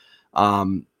year.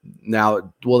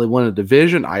 Now, will they win a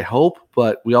division? I hope,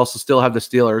 but we also still have the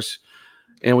Steelers,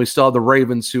 and we still have the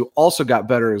Ravens, who also got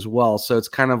better as well. So it's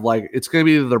kind of like it's going to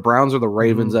be either the Browns or the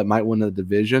Ravens that might win the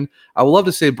division. I would love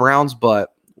to say Browns,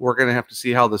 but we're going to have to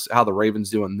see how the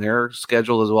Ravens do in their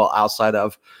schedule as well, outside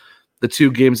of the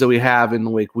 2 games that we have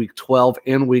in week 12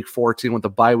 and week 14, with the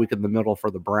bye week in the middle for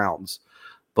the Browns.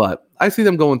 But I see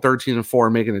them going 13-4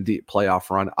 and making a deep playoff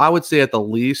run. I would say at the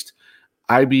least,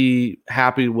 I'd be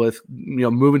happy with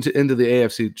moving into the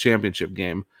AFC Championship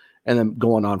game and then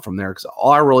going on from there. Because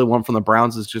all I really want from the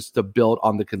Browns is just to build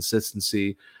on the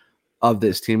consistency of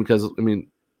this team. Because I mean,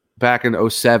 back in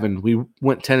 2007, we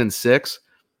went 10-6,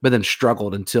 but then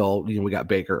struggled until we got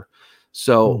Baker.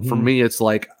 So for me, it's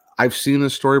like I've seen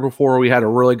this story before. We had a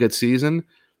really good season,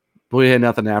 but we had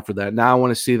nothing after that. Now I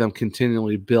want to see them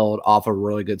continually build off a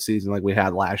really good season like we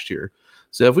had last year.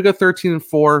 So if we go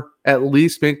 13-4, at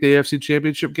least make the AFC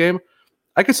Championship game,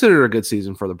 I consider it a good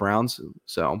season for the Browns.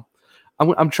 So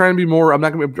I'm trying to be more.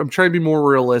 I'm trying to be more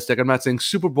realistic. I'm not saying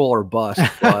Super Bowl or bust,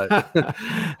 but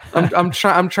I'm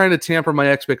trying to tamper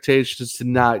my expectations to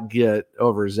not get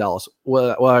overzealous.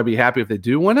 Will I be happy if they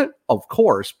do win it? Of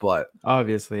course, but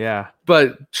obviously, yeah.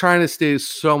 But trying to stay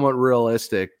somewhat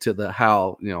realistic to the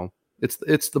how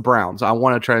it's the Browns. I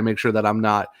want to try to make sure that I'm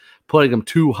not putting them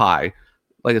too high.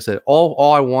 Like I said,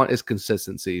 all I want is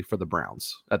consistency for the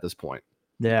Browns at this point.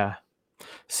 Yeah.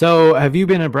 So, have you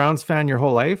been a Browns fan your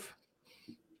whole life?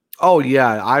 Oh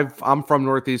yeah, I'm from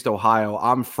Northeast Ohio.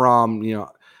 I'm from,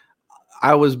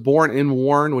 I was born in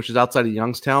Warren, which is outside of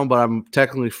Youngstown, but I'm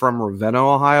technically from Ravenna,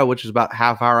 Ohio, which is about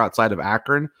half hour outside of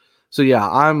Akron. So yeah,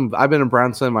 I've been a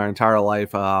Browns fan my entire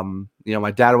life.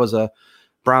 My dad was a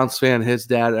Browns fan. His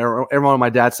dad, everyone on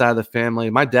my dad's side of the family.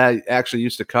 My dad actually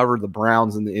used to cover the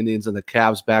Browns and the Indians and the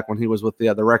Cavs back when he was with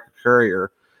the Record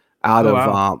Courier out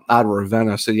of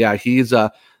Ravenna. So yeah, he was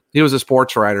a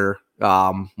sports writer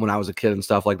when I was a kid and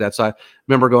stuff like that. So I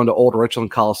remember going to Old Richland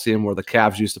Coliseum where the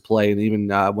Cavs used to play, and even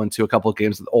went to a couple of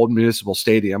games at the old Municipal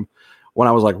Stadium when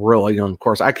I was like really young. Of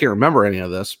course, I can't remember any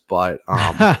of this, but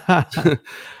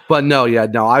but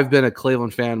no, I've been a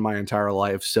Cleveland fan my entire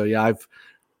life. So yeah, I've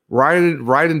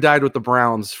ride and died with the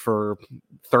Browns for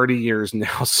 30 years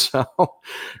now. So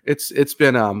it's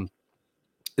been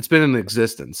in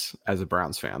existence as a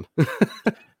Browns fan.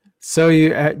 So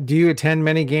do you attend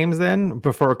many games then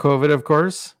before COVID, of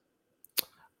course?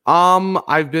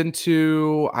 I've been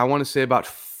to, I want to say about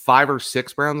 5 or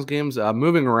 6 Browns games,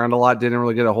 moving around a lot. Didn't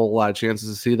really get a whole lot of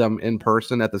chances to see them in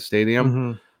person at the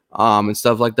stadium, and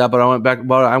stuff like that. But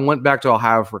I went back to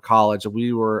Ohio for college.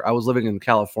 I was living in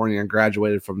California and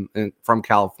graduated from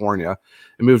California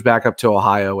and moved back up to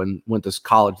Ohio and went to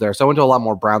college there. So I went to a lot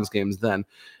more Browns games then.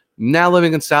 Now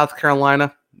living in South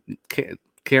Carolina,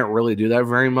 can't really do that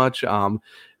very much.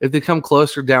 If they come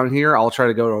closer down here, I'll try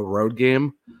to go to a road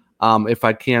game if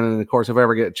I can. And of course, if I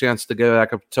ever get a chance to go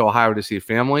back up to Ohio to see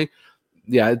family,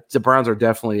 the Browns are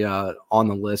definitely on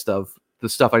the list of the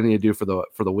stuff I need to do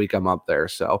for the week I'm up there.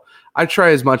 So I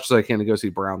try as much as I can to go see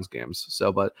Browns games.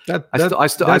 So, but I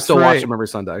still watch them every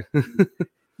Sunday.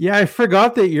 Yeah, I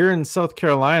forgot that you're in South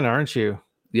Carolina, aren't you?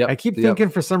 Yep. I keep thinking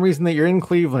for some reason that you're in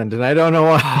Cleveland, and I don't know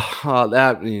why.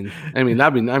 That'd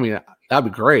be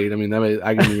great.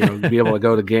 I can be able to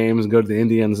go to games and go to the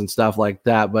Indians and stuff like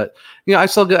that. But I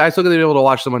still get to be able to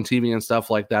watch them on TV and stuff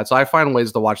like that. So I find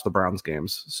ways to watch the Browns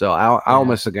games. So I'll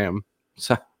miss a game.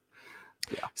 So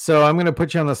yeah. So I'm going to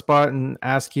put you on the spot and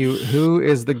ask you, who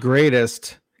is the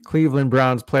greatest Cleveland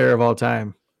Browns player of all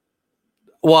time?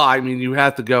 Well, you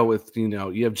have to go with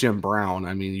you have Jim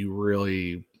Brown. You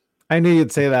really. I knew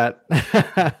you'd say that.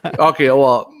 Okay,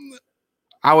 well,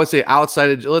 I would say outside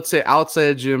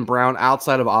of Jim Brown,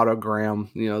 outside of Otto Graham,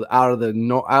 out of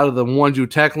the ones you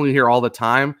technically hear all the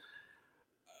time,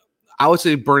 I would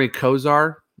say Bernie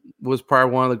Kosar was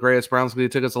probably one of the greatest Browns. He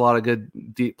took us a lot of good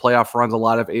deep playoff runs, a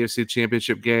lot of AFC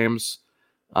Championship games.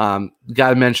 Got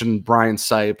to mention Brian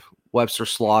Sipe, Webster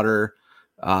Slaughter,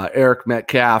 Eric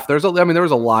Metcalf. There was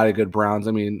a lot of good Browns.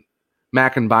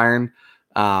 Mack and Byron.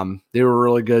 They were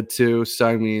really good too. So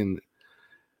I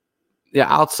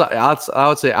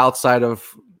would say outside of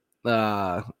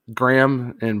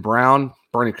Graham and Brown,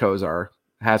 Bernie Kosar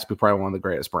has to be probably one of the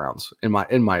greatest Browns in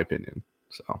my opinion.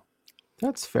 So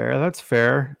that's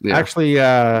fair.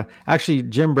 Yeah. Actually,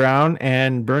 Jim Brown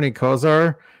and Bernie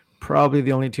Kosar, probably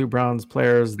the only 2 Browns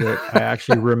players that I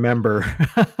actually remember.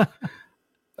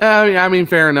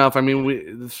 Fair enough.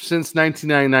 Since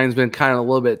 1999 has been kind of a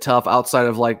little bit tough outside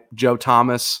of like Joe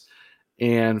Thomas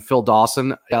and Phil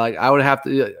Dawson. You would have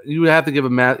to give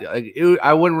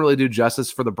I wouldn't really do justice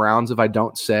for the Browns if I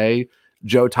don't say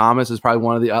Joe Thomas is probably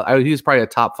one of he's probably a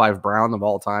top 5 Brown of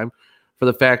all time for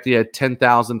the fact he had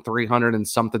 10,300 and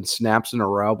something snaps in a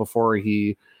row before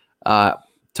he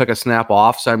took a snap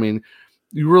off. So,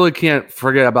 you really can't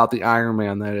forget about the Iron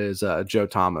Man that is Joe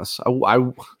Thomas. I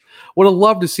would have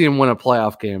loved to see him win a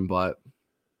playoff game, but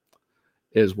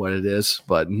it is what it is.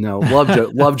 But no,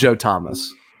 love Joe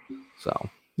Thomas. So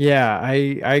yeah,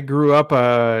 I grew up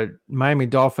a Miami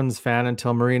Dolphins fan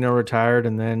until Marino retired,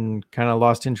 and then kind of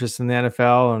lost interest in the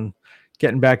NFL and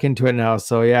getting back into it now.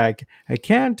 So yeah, I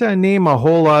can't name a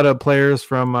whole lot of players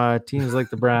from teams like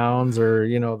the Browns or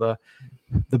the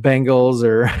Bengals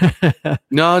or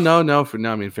no.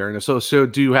 Fair enough. So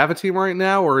do you have a team right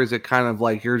now, or is it kind of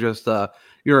like you're just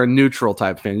you're a neutral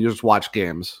type fan? You just watch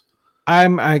games.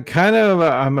 I'm a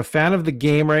fan of the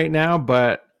game right now,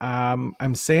 but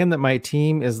I'm saying that my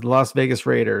team is the Las Vegas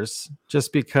Raiders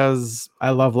just because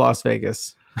I love Las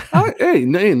Vegas. Hey,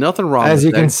 nothing wrong As with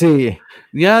you that. can see.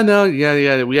 Yeah, no,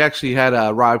 yeah. We actually had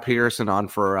Rob Pearson on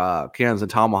for Cans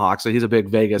and Tomahawk, so he's a big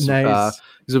Vegas. Nice.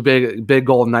 He's a big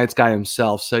Golden Knights guy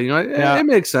himself. So it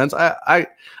makes sense. I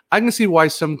can see why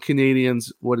some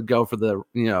Canadians would go for the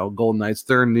Golden Knights.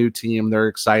 They're a new team. They're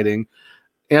exciting,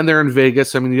 and they're in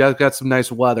Vegas. I mean, you guys got some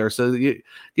nice weather, so give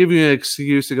you an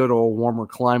excuse to go to a warmer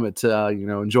climate to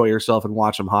enjoy yourself and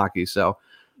watch some hockey. So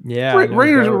Yeah,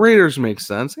 Raiders make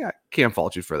sense. Yeah, can't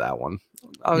fault you for that one.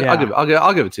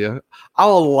 I'll give it to you.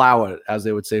 I'll allow it, as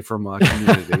they would say from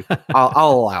community.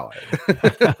 I'll allow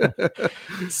it.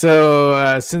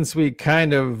 So since we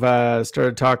kind of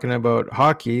started talking about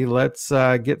hockey, let's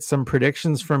get some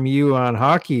predictions from you on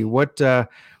hockey. What do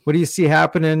you see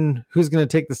happening? Who's going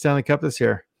to take the Stanley Cup this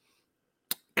year?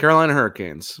 Carolina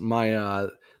Hurricanes.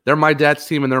 They're my dad's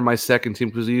team, and they're my second team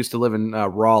because we used to live in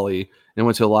Raleigh and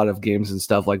went to a lot of games and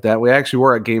stuff like that. We actually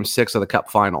were at Game 6 of the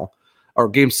Cup final, or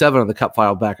Game 7 of the Cup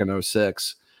final back in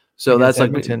 2006. So Against that's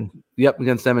Edmonton.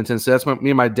 Against Edmonton. So that's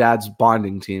me and my dad's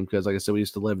bonding team because, like I said, we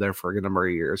used to live there for a good number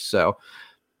of years. So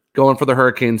going for the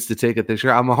Hurricanes to take it this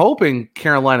year. I'm hoping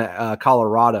Carolina,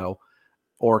 Colorado,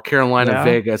 or Carolina,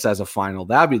 Vegas as a final.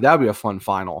 That'd be a fun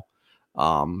final.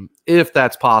 If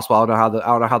that's possible. I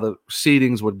don't know how the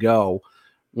seedings would go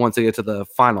once they get to the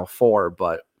Final Four,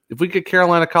 but if we get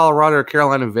Carolina, Colorado, or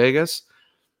Carolina, Vegas,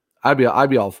 I'd be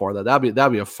all for that.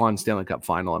 That'd be a fun Stanley Cup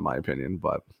final, in my opinion.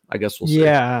 But I guess we'll see.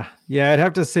 Yeah, I'd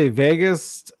have to say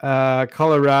Vegas,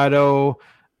 Colorado,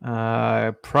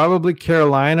 probably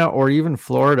Carolina, or even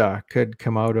Florida could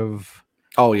come out of.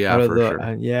 Oh yeah, for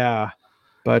sure.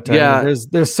 But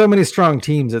there's so many strong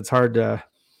teams. It's hard to.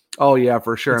 Oh yeah,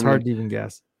 for sure. It's hard to even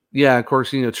guess. Yeah, of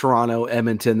course, Toronto,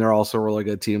 Edmonton, they're also really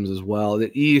good teams as well.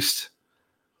 The East,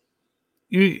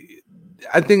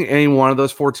 I think any one of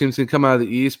those four teams can come out of the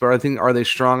East, but I think, are they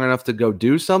strong enough to go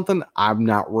do something? I'm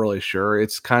not really sure.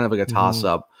 It's kind of like a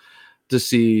toss-up to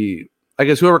see. I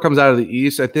guess whoever comes out of the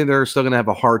East, I think they're still going to have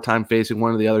a hard time facing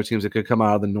one of the other teams that could come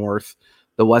out of the North,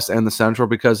 the West, and the Central,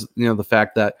 because, the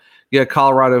fact that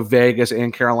Colorado, Vegas,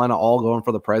 and Carolina all going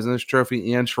for the President's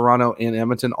Trophy, and Toronto and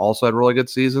Edmonton also had really good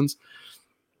seasons.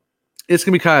 It's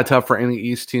going to be kind of tough for any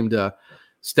East team to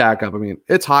stack up. I mean,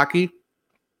 it's hockey.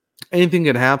 Anything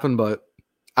can happen, but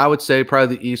I would say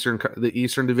probably the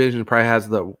Eastern Division probably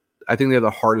has I think they have the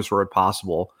hardest road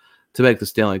possible to make the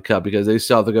Stanley Cup, because they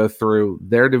still have to go through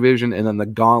their division and then the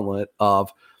gauntlet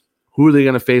of who are they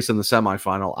going to face in the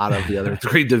semifinal out of the other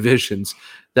three divisions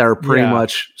that are pretty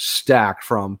much stacked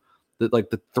from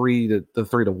the 3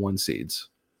 to 1 seeds.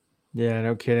 Yeah,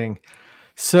 no kidding.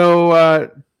 So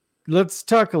let's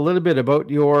talk a little bit about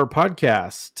your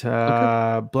podcast.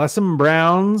 Okay. Bless 'em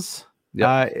Browns.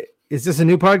 Yep. Is this a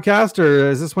new podcast, or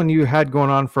is this one you had going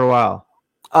on for a while?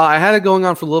 I had it going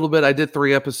on for a little bit. I did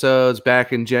 3 episodes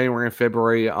back in January and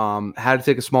February. Had to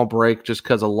take a small break just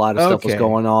because a lot of stuff was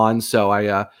going on. So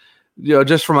I,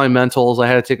 just for my mentals, I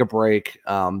had to take a break,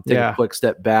 take a quick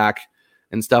step back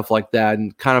and stuff like that.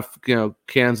 And kind of,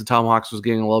 Cans and Tomahawks was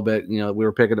getting a little bit, we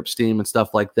were picking up steam and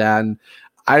stuff like that. And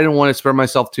I didn't want to spread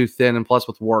myself too thin. And plus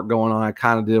with work going on, I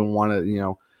kind of didn't want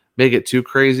to, make it too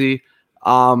crazy.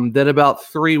 Then about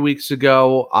 3 weeks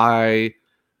ago, I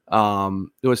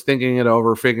was thinking it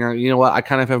over, figuring, I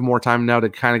kind of have more time now to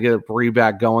kind of get a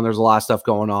back going. There's a lot of stuff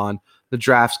going on. The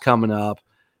draft's coming up.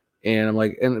 And I'm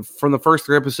like, and from the first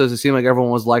 3 episodes, it seemed like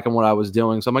everyone was liking what I was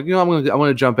doing. So I'm like, I'm going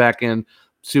to jump back in,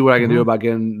 see what I can do about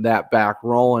getting that back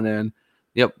rolling. And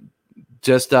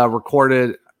just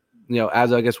recorded,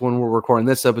 as I guess when we're recording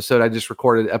this episode, I just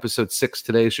recorded episode 6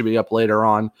 today. Should be up later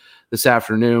on this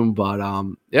afternoon. But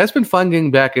it's been fun getting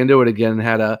back into it again.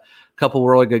 Had a couple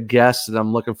really good guests, and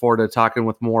I'm looking forward to talking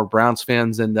with more Browns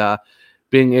fans and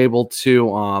being able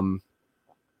to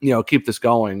keep this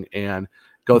going and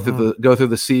go through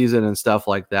the season and stuff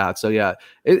like that. So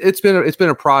it's been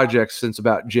a project since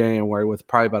about January, with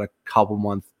probably about a couple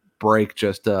month break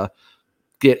just to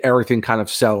get everything kind of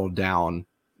settled down,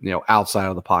 outside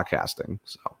of the podcasting.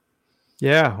 So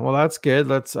well, that's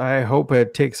good. I hope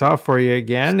it takes off for you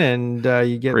again, and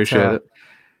you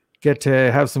get to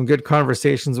have some good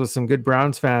conversations with some good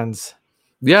Browns fans.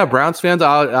 Yeah, Browns fans.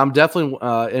 I'm definitely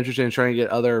interested in trying to get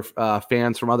other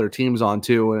fans from other teams on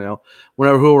too.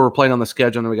 Whenever who we're playing on the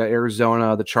schedule, and we got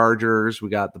Arizona, the Chargers, we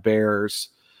got the Bears,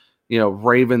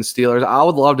 Ravens, Steelers.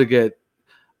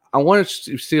 I want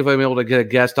to see if I'm able to get a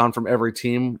guest on from every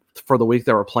team for the week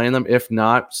that we're playing them. If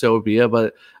not, so be it.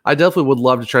 But I definitely would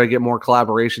love to try to get more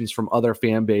collaborations from other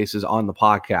fan bases on the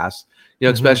podcast.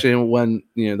 Especially when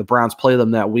the Browns play them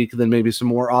that week, then maybe some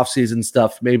more off-season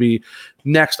stuff. Maybe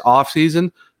next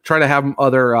off-season, try to have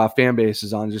other fan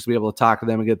bases on, just to be able to talk to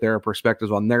them and get their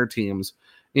perspectives on their teams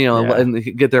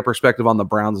and get their perspective on the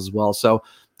Browns as well. So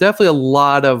definitely a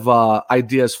lot of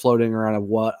ideas floating around of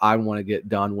what I want to get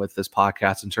done with this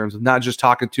podcast in terms of not just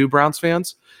talking to Browns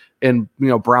fans and,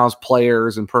 Browns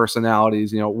players and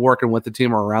personalities, working with the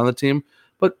team or around the team,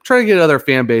 but try to get other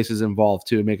fan bases involved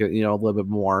too, make it, a little bit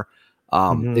more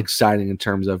exciting in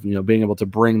terms of, being able to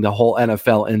bring the whole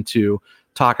NFL into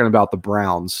talking about the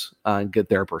Browns and get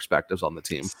their perspectives on the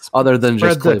team other than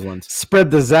just Cleveland.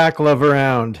 Spread the Zach love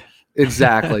around.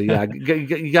 Exactly. Yeah.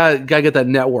 You gotta get that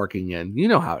networking in. You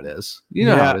know how it is.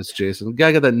 How it is, Jason. You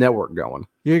gotta get that network going.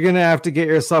 You're going to have to get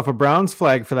yourself a Browns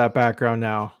flag for that background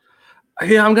now.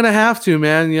 Yeah, I'm going to have to,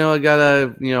 man. I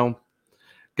gotta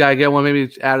get one,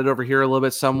 maybe add it over here a little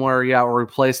bit somewhere. Yeah. Or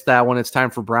replace that when it's time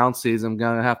for Brown season. I'm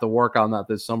going to have to work on that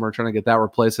this summer, trying to get that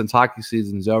replaced since hockey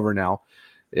season's over now.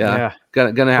 Yeah.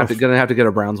 Gonna have to get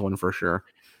a Browns one for sure.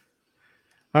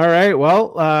 All right.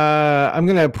 Well, I'm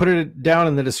going to put it down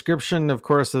in the description, of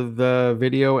course, of the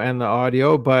video and the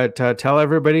audio, but tell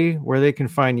everybody where they can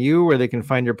find you, where they can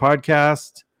find your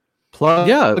podcast. Plug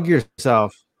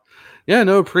yourself. Yeah,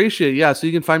 no, appreciate it. Yeah, so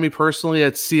you can find me personally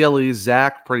at CLE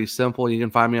Zach. Pretty simple. You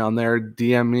can find me on there.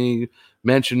 DM me,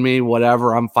 mention me,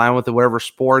 whatever. I'm fine with it, whatever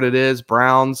sport it is.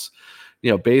 Browns,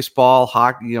 baseball,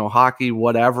 hockey,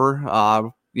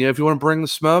 whatever. If you want to bring the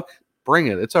smoke, bring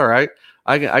it. It's all right.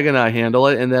 I can handle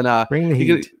it, and then bring the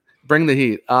heat. Bring the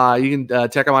heat. You can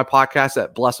check out my podcast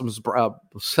at Blessing Browns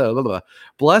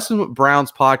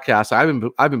podcast.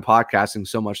 I've been podcasting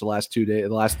so much the last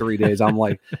 3 days. I'm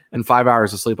like in 5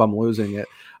 hours of sleep, I'm losing it.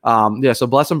 So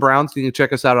Blessing Browns. You can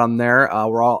check us out on there.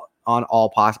 We're all on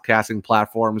all podcasting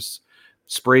platforms: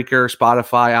 Spreaker,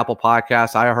 Spotify, Apple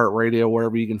Podcasts, iHeartRadio,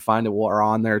 wherever you can find it. We're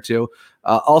on there too.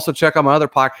 Also check out my other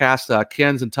podcast,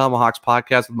 Ken's and Tomahawks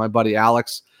podcast with my buddy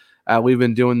Alex. We've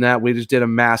been doing that. We just did a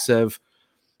massive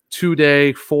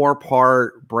 2-day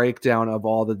 4-part breakdown of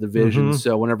all the divisions.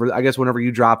 So whenever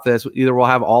you drop this, either we'll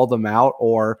have all of them out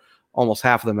or almost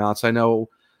half of them out. So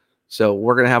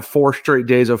we're going to have 4 straight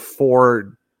days of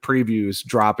 4 previews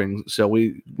dropping. So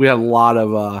we had a lot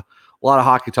of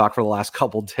hockey talk for the last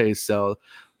couple of days. So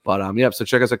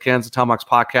check us out, Kansas Tomahawks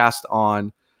podcast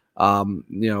on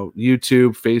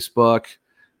YouTube, Facebook,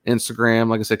 Instagram.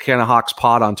 Like I said, Canada Hawks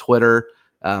Pod on Twitter,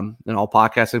 and all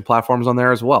podcasting platforms on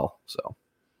there as well. So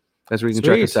that's where you can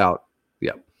check us out.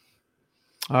 Yep.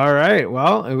 All right.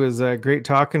 Well, it was great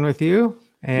talking with you.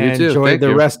 And you enjoy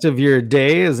the rest of your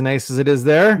day, as nice as it is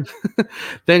there.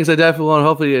 Thanks. I definitely want to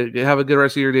hopefully you have a good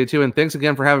rest of your day too. And thanks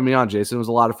again for having me on, Jason. It was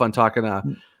a lot of fun talking no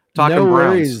Browns.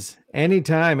 Worries.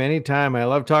 Anytime. I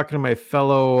love talking to my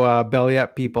fellow belly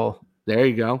up people. There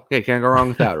you go. Okay, can't go wrong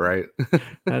with that, right?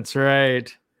 That's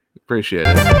right. Appreciate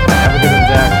it. Have a good one,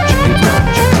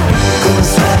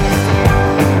 Zach.